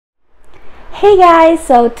Hey guys,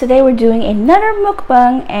 so today we're doing another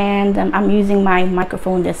mukbang and I'm using my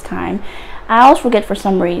microphone this time. I always forget for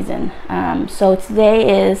some reason. So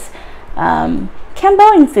today is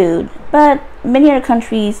Cambodian food, but many other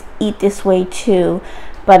countries eat this way too.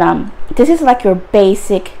 But this is like your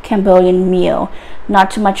basic Cambodian meal.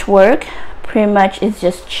 Not too much work. Pretty much it's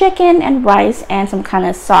just chicken and rice and some kind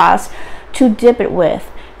of sauce to dip it with.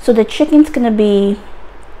 So the chicken's gonna be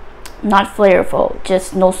not flavorful,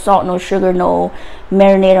 just no salt, no sugar, no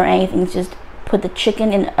marinade or anything. Just put the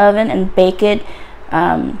chicken in the oven and bake it,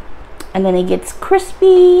 and then it gets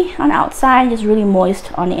crispy on the outside, just really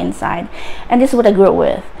moist on the inside. And this is what I grew up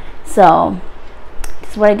with. So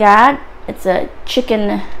this is what I got. It's a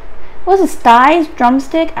chicken, what's this, thighs,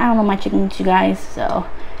 drumstick? I don't know my chicken, you guys. So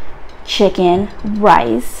chicken,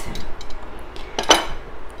 rice.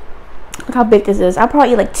 Look how big this is. I'll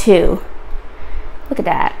probably eat like two. Look at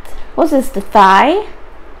that. What's this? The thigh.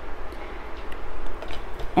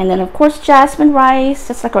 And then of course jasmine rice.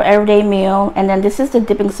 That's like our everyday meal. And then this is the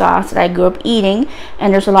dipping sauce that I grew up eating.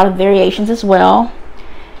 And there's a lot of variations as well.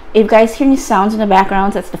 If you guys hear any sounds in the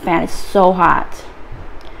background, that's the fan. It's so hot.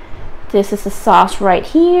 This is the sauce right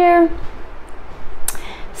here.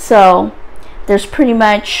 So there's pretty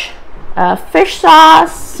much fish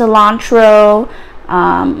sauce, cilantro,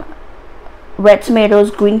 red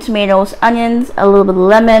tomatoes, green tomatoes, onions, a little bit of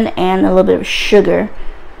lemon, and a little bit of sugar.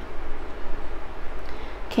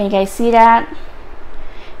 Can you guys see that?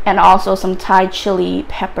 And also some Thai chili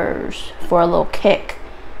peppers for a little kick.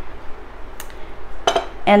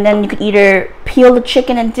 And then you can either peel the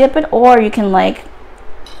chicken and dip it, or you can like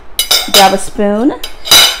grab a spoon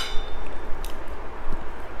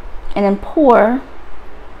and then pour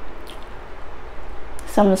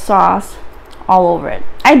some of the sauce all over it.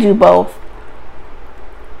 I do both.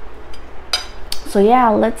 So yeah,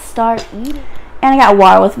 let's start eating. And I got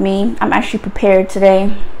water with me. I'm actually prepared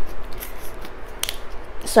today.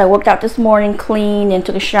 So I worked out this morning, cleaned, and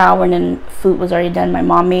took a shower, and then food was already done. My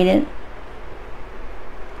mom made it.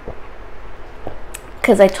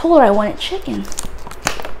 Because I told her I wanted chicken.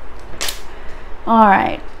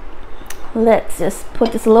 Alright. Let's just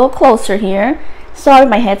put this a little closer here. Sorry,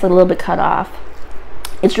 my head's a little bit cut off.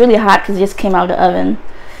 It's really hot because it just came out of the oven.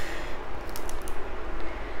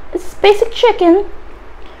 It's basic chicken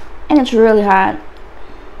and it's really hot.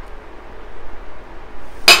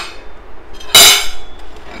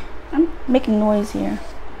 I'm making noise here.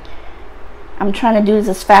 I'm trying to do this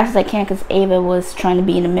as fast as I can because Ava was trying to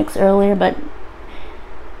be in the mix earlier, but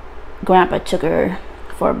Grandpa took her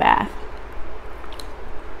for a bath.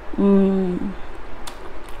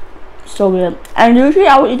 So good. And usually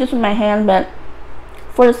I would eat this with my hand, but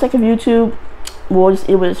for the sake of YouTube, we'll just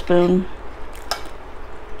eat with a spoon.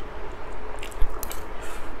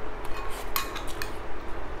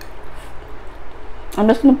 I'm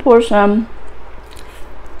just going to pour some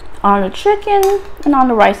on the chicken and on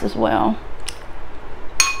the rice as well.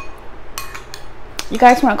 You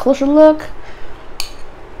guys want a closer look?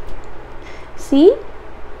 See?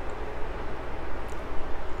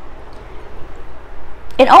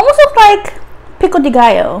 It almost looks like pico de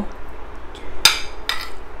gallo.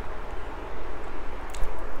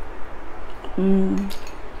 And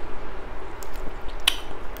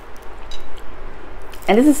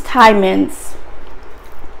this is Thai mince,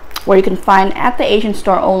 where you can find at the Asian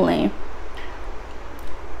store only.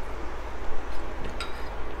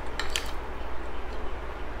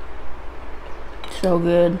 So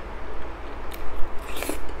good.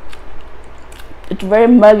 It's very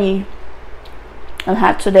muggy and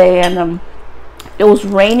hot today, and it was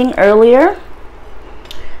raining earlier.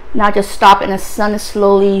 Now I just stopped and the sun is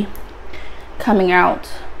slowly coming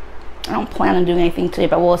out. I don't plan on doing anything today,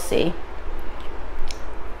 but we'll see.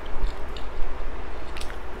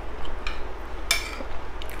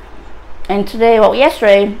 And today, well,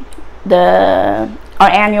 yesterday, our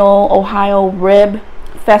annual Ohio Rib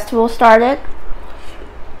Festival started,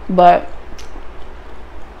 but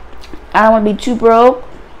I don't want to be too broke,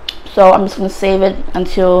 so I'm just going to save it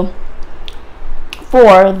until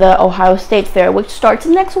for the Ohio State Fair, which starts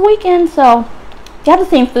next weekend. So you have the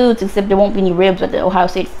same foods, except there won't be any ribs at the Ohio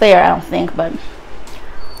State Fair, I don't think. But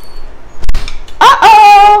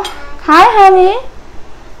uh-oh, hi honey.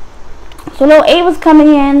 So little Ava's coming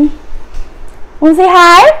in. Want to say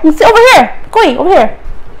hi? Want to sit over here? Koi, over here.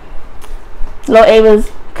 Little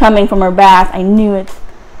Ava's coming from her bath. I knew it.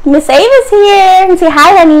 Miss Ava's here. Want to say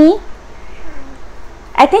hi, honey?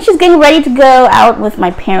 I think she's getting ready to go out with my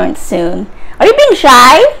parents soon. Are you being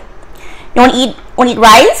shy? You want to eat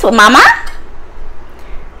rice with Mama?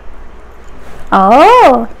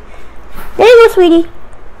 Oh, there you go, sweetie.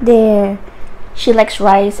 There. She likes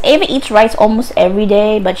rice. Ava eats rice almost every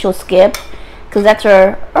day, but she'll skip because that's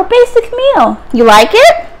her basic meal. You like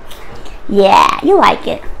it? Yeah, you like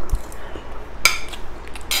it.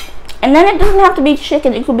 And then it doesn't have to be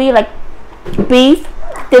chicken. It could be like beef,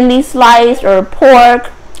 thinly sliced, or pork,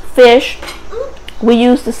 fish. We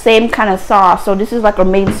use the same kind of sauce. So this is like our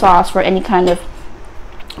main sauce for any kind of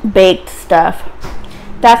baked stuff.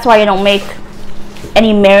 That's why you don't make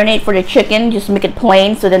any marinade for the chicken. Just make it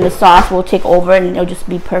plain, so then the sauce will take over and it'll just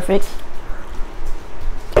be perfect.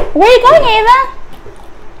 Where are you going, Ava?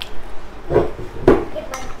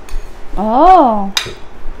 Oh.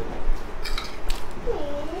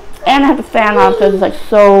 And I have the fan on because it's like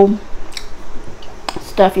so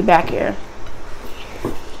stuffy back here.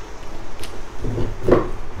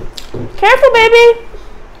 Careful, baby.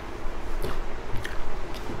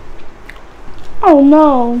 Oh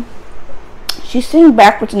no. She's sitting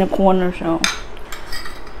backwards in the corner, so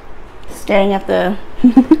staring at the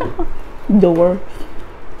door.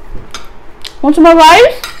 Want some more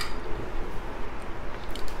rice?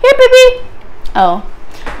 Here, baby. Oh,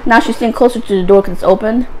 now she's sitting closer to the door because it's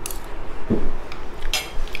open.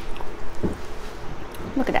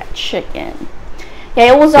 Look at that chicken.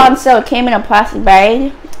 Yeah, it was on sale. It came in a plastic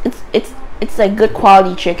bag. It's like good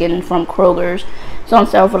quality chicken from Kroger's. It's on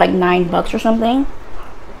sale for like $9 or something.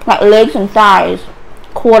 Like legs and thighs,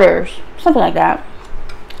 quarters, something like that.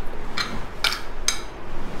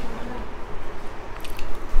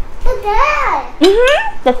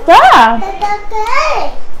 The thigh.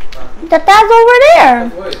 The thigh's over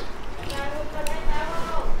there.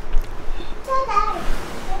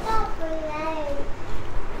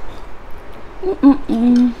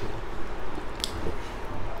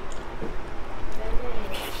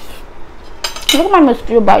 Look at my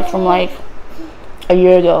mosquito bites from like a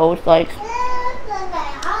year ago. It's like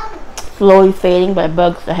slowly fading, but it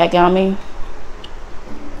bugs the heck out of me.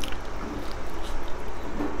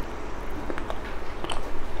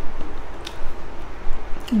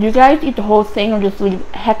 Do you guys eat the whole thing or just leave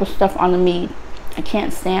a heck of stuff on the meat? I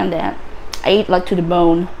can't stand that. I eat like to the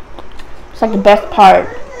bone. It's like the best part.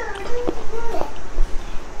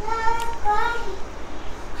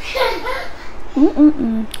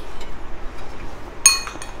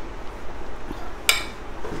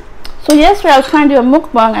 So yesterday I was trying to do a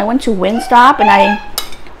mukbang. I went to Wingstop and I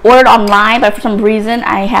ordered online, but for some reason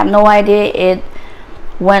I have no idea it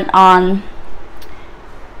went on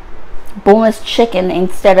boneless chicken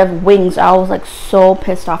instead of wings. I was like so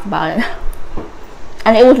pissed off about it.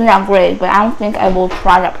 And it wasn't that great, but I don't think I will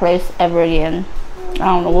try that place ever again. I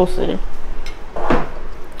don't know, we'll see.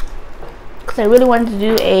 Because I really wanted to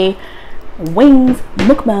do a wings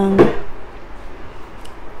mukbang.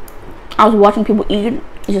 I was watching people eat it.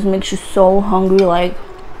 It just makes you so hungry, like.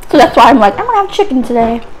 So that's why I'm like, I'm gonna have chicken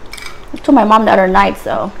today. I told my mom the other night,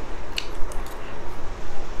 so.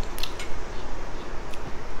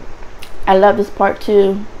 I love this part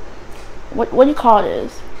too. What do you call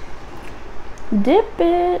this? Dip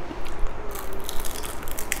it.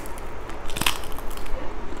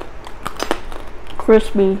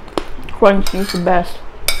 Crispy, crunchy is the best.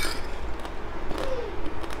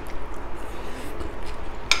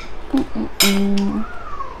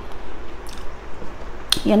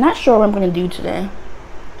 Yeah, not sure what I'm gonna do today.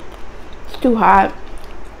 It's too hot.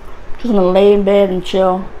 Just gonna lay in bed and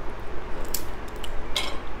chill.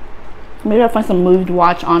 Maybe I'll find some movie to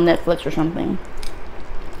watch on Netflix or something.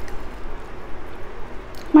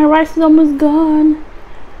 My rice is almost gone.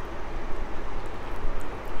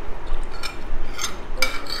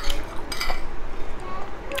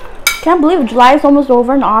 Can't believe it. July is almost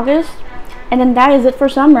over in August. And then that is it for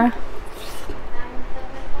summer.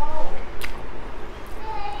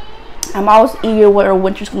 I'm always eager what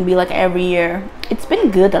winter's gonna be like every year. It's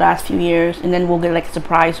been good the last few years, and then we'll get like a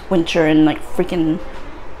surprise winter in like freaking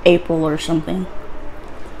April or something.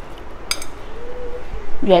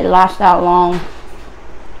 Yeah, it lasts that long.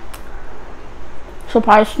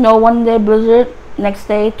 Surprise snow one day, blizzard. Next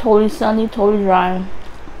day, totally sunny, totally dry.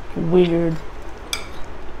 Weird.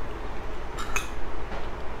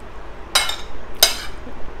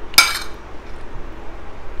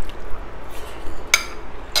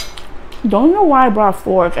 Don't know why I brought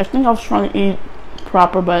forks. I think I was trying to eat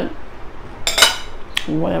proper, but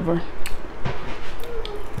whatever.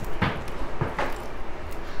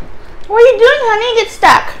 What are you doing, honey? Get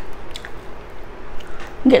stuck.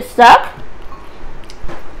 Get stuck?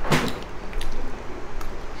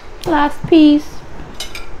 Last piece.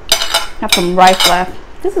 Have some rice left.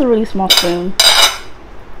 This is a really small spoon.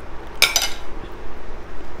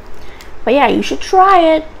 But yeah, you should try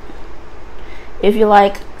it. If you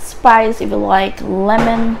like spice, if you like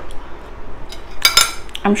lemon,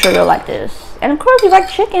 I'm sure you'll like this. And of course, you like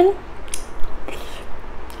chicken.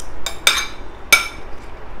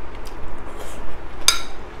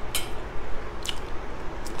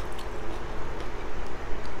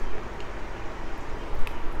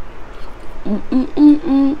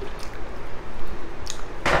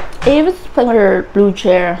 Ava's playing with her blue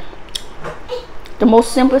chair. The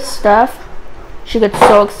most simplest stuff she gets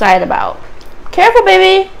so excited about. Careful,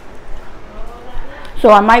 baby!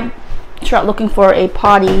 So I might start looking for a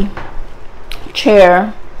potty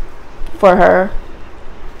chair for her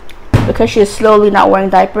because she is slowly not wearing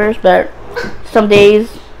diapers, but some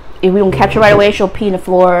days if we don't catch her right away, she'll pee on the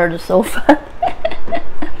floor or the sofa.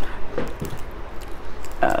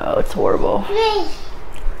 Oh, it's horrible.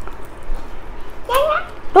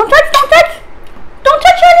 Don't touch, don't touch! Don't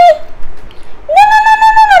touch, honey! No, no, no, no,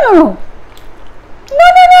 no, no, no! No,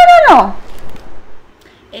 no, no, no, no!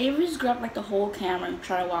 Avery's grabbed like the whole camera and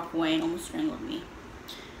tried to walk away and almost strangled me.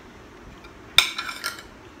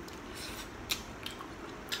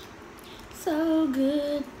 So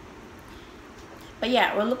good. But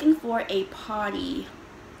yeah, we're looking for a potty.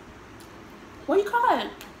 What do you call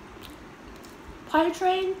it? Potty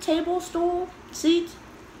tray? Table? Stool? Seat?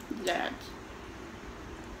 That.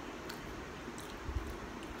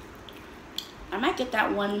 I might get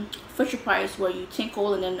that one Fisher Price where you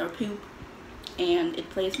tinkle and then or poop and it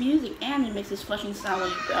plays music and it makes this flushing sound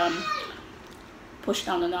when you push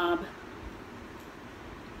down the knob.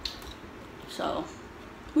 So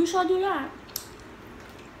we shall do that.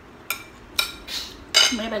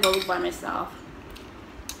 Maybe I go by myself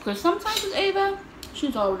because sometimes with Ava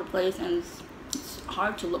she's all over the place and it's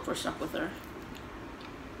hard to look for stuff with her.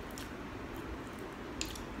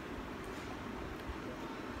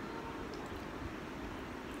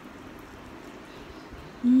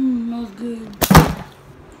 Smells good.